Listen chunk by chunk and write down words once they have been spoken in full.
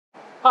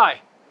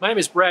Hi, my name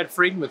is Brad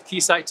Frieden with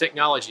Keysight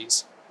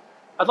Technologies.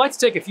 I'd like to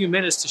take a few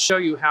minutes to show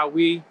you how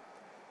we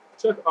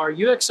took our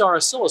UXR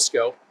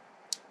oscilloscope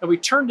and we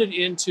turned it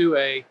into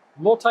a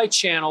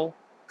multi-channel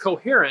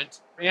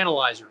coherent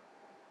analyzer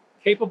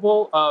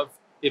capable of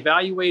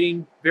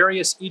evaluating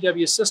various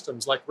EW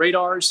systems like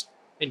radars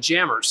and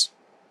jammers.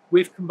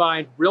 We've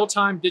combined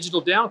real-time digital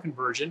down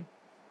conversion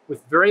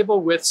with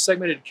variable width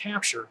segmented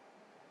capture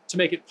to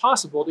make it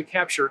possible to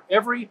capture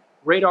every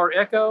radar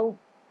echo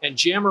and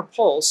jammer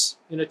pulse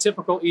in a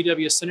typical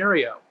EW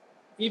scenario,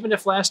 even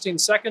if lasting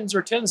seconds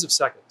or tens of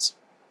seconds.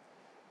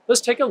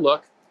 Let's take a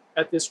look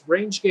at this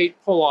range gate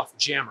pull-off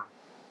jammer.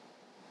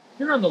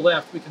 Here on the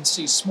left, we can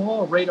see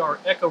small radar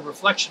echo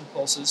reflection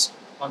pulses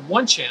on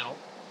one channel,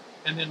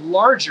 and then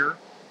larger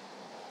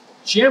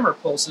jammer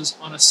pulses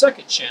on a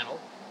second channel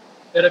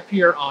that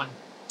appear on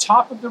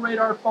top of the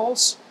radar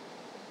pulse,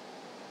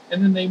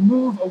 and then they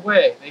move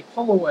away, they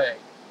pull away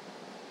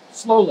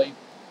slowly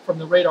from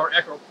the radar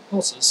echo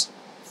pulses,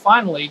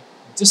 finally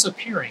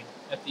disappearing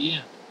at the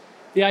end.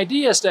 The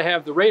idea is to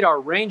have the radar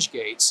range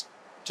gates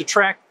to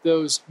track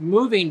those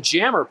moving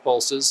jammer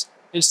pulses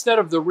instead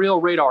of the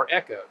real radar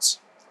echoes.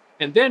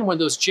 And then when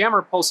those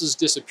jammer pulses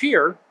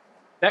disappear,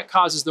 that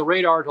causes the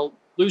radar to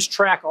lose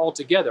track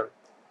altogether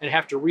and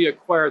have to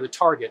reacquire the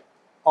target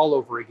all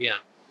over again.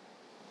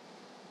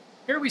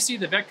 Here we see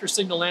the vector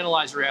signal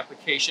analyzer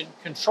application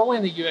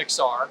controlling the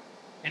UXR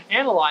and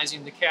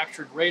analyzing the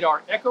captured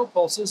radar echo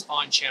pulses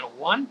on channel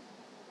 1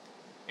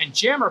 and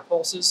jammer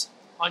pulses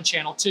on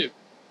channel 2.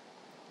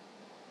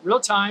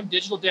 Real-time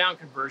digital down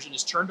conversion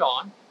is turned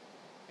on,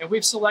 and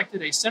we've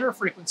selected a center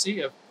frequency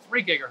of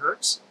 3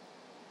 GHz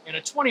and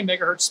a 20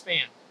 MHz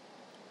span,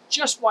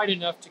 just wide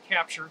enough to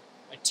capture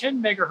a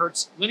 10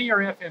 MHz linear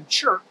FM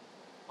chirp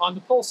on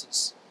the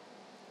pulses.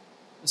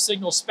 The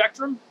signal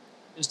spectrum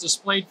is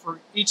displayed for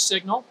each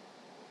signal,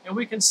 and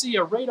we can see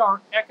a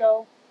radar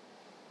echo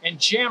and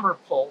jammer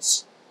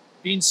pulse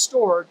being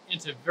stored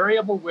into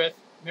variable width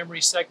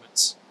memory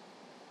segments.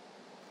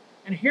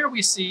 And here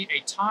we see a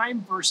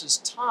time versus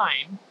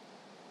time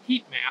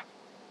heat map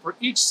for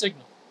each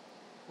signal,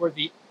 where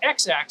the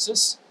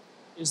x-axis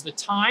is the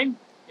time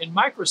in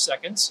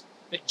microseconds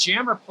that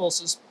jammer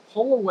pulses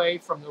pull away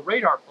from the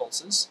radar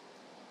pulses,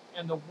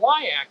 and the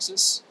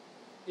y-axis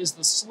is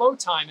the slow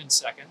time in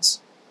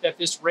seconds that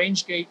this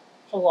range gate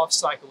pull-off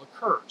cycle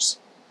occurs.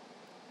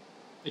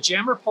 The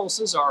jammer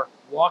pulses are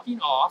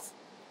walking off,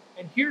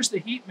 and here's the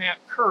heat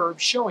map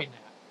curve showing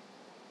that.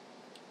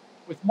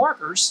 With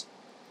markers,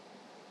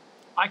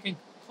 I can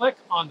click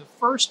on the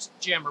first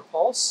jammer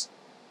pulse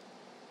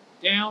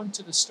down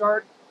to the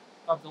start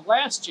of the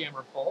last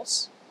jammer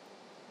pulse,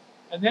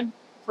 and then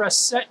press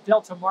Set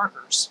Delta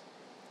Markers.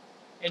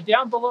 And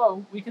down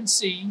below, we can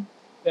see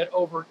that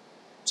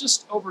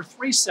just over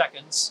 3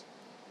 seconds,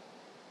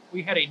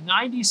 we had a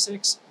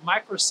 96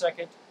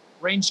 microsecond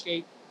range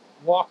gate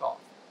walk-off,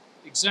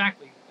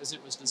 exactly as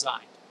it was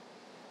designed.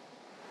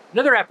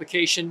 Another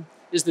application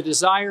is the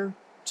desire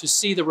to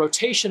see the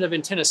rotation of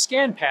antenna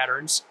scan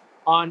patterns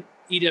on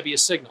EW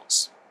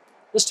signals.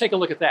 Let's take a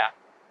look at that.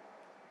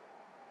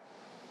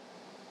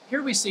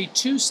 Here we see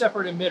 2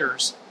 separate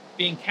emitters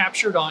being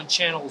captured on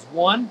channels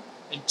 1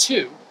 and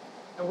 2,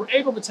 and we're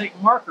able to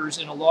take markers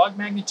in a log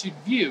magnitude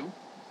view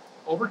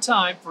over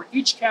time for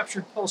each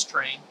captured pulse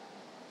train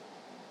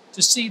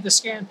to see the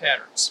scan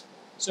patterns.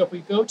 So if we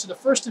go to the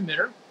first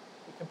emitter,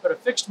 we can put a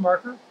fixed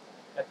marker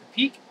at the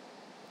peak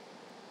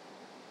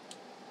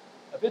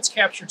of its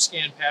captured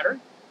scan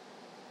pattern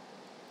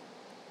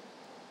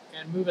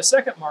and move a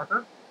second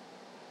marker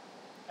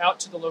out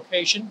to the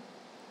location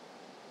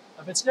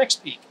of its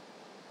next peak.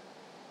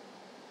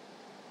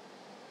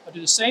 I'll do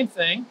the same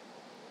thing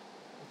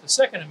with the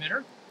second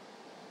emitter.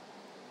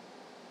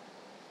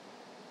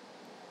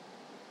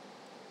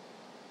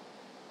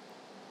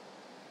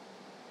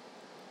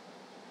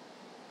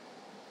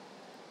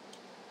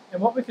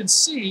 And what we can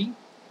see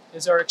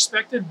is our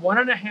expected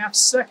 1.5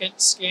 second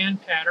scan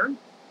pattern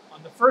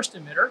on the first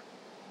emitter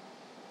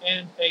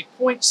and a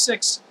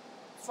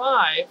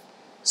 0.65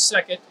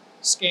 second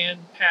scan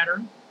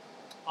pattern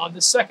on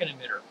the second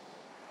emitter.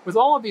 With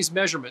all of these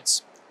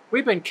measurements,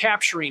 we've been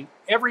capturing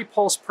every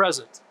pulse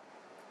present,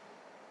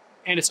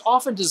 and it's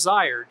often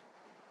desired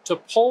to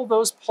pull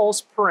those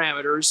pulse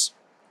parameters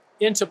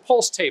into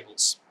pulse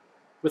tables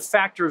with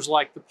factors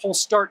like the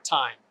pulse start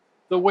time,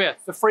 the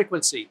width, the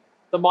frequency,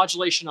 the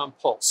modulation on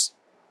pulse.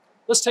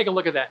 Let's take a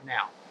look at that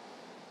now.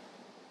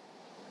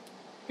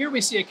 Here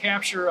we see a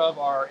capture of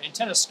our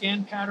antenna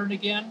scan pattern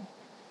again,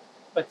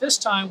 but this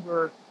time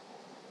we're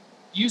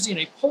using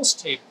a pulse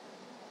table.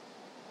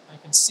 I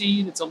can see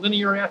it's a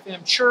linear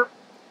FM chirp,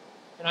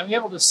 and I'm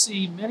able to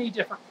see many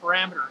different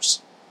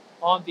parameters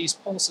on these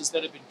pulses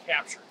that have been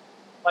captured,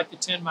 like the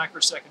 10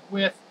 microsecond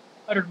width,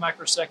 100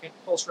 microsecond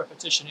pulse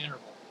repetition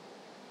interval.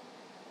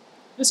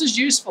 This is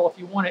useful if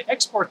you want to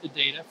export the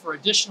data for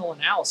additional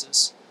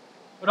analysis,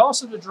 but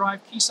also to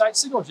drive Keysight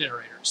signal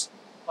generators,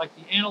 like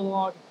the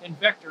analog and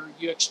vector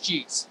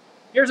UXGs.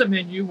 Here's a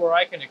menu where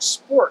I can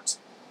export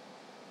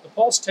the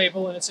pulse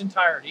table in its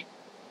entirety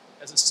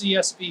as a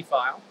CSV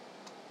file.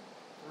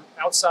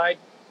 outside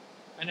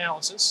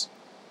analysis.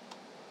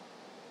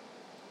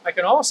 I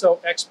can also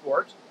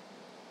export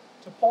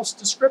to pulse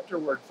descriptor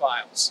word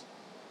files,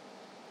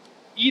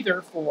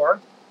 either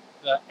for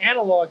the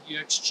analog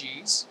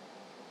UXGs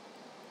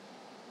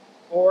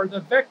or the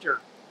vector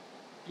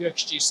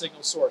UXG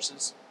signal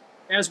sources,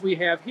 as we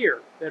have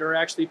here, that are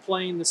actually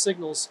playing the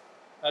signals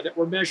that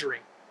we're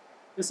measuring.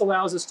 This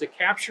allows us to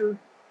capture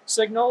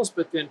signals,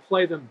 but then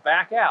play them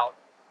back out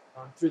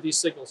through these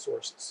signal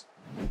sources.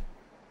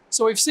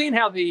 So we've seen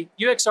how the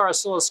UXR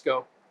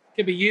oscilloscope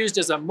can be used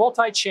as a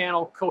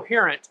multi-channel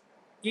coherent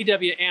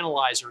EW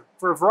analyzer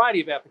for a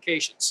variety of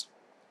applications.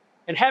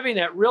 And having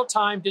that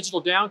real-time digital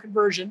down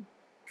conversion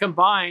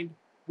combined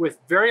with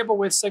variable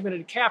width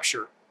segmented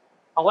capture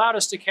allowed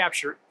us to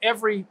capture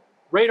every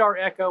radar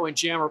echo and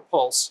jammer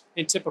pulse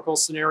in typical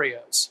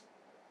scenarios.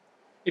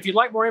 If you'd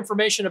like more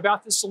information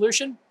about this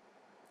solution,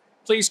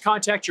 please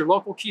contact your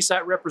local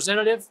Keysight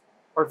representative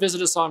or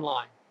visit us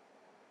online.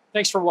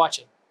 Thanks for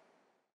watching.